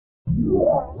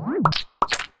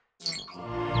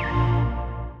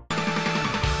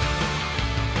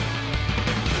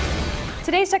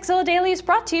Today's Tekzilla Daily is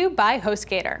brought to you by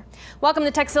HostGator. Welcome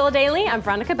to Tekzilla Daily, I'm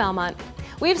Veronica Belmont.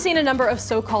 We've seen a number of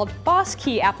so-called boss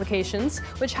key applications,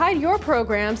 which hide your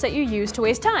programs that you use to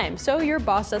waste time, so your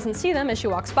boss doesn't see them as she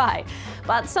walks by.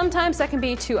 But sometimes that can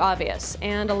be too obvious,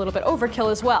 and a little bit overkill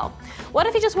as well. What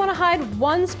if you just want to hide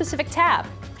one specific tab?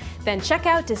 Then check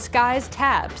out Disguise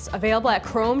Tabs, available at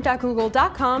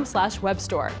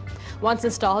chrome.google.com/webstore. Once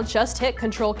installed, just hit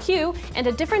Ctrl-Q and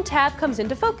a different tab comes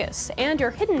into focus, and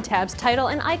your hidden tab's title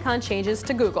and icon changes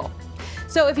to Google.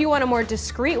 So if you want a more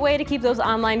discreet way to keep those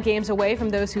online games away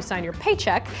from those who sign your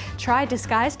paycheck, try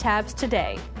Disguise Tabs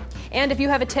today. And if you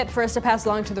have a tip for us to pass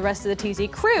along to the rest of the TZ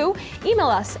crew, email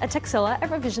us at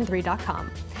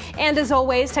tekzilla@revision3.com. And as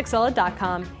always,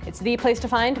 tekzilla.com. It's the place to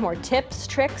find more tips,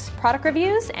 tricks, product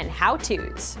reviews, and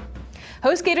how-tos.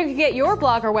 HostGator can get your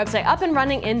blog or website up and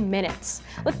running in minutes.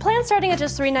 With plans starting at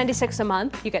just $3.96 a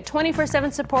month, you get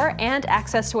 24/7 support and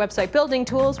access to website building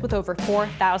tools with over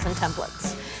 4,000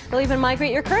 templates. They'll even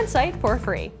migrate your current site for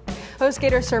free.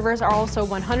 HostGator servers are also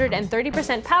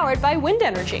 130% powered by wind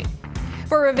energy.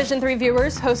 For Revision 3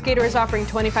 viewers, HostGator is offering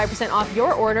 25% off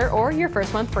your order or your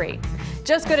first month free.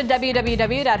 Just go to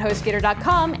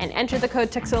www.hostgator.com and enter the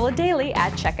code TekzillaDaily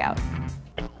at checkout.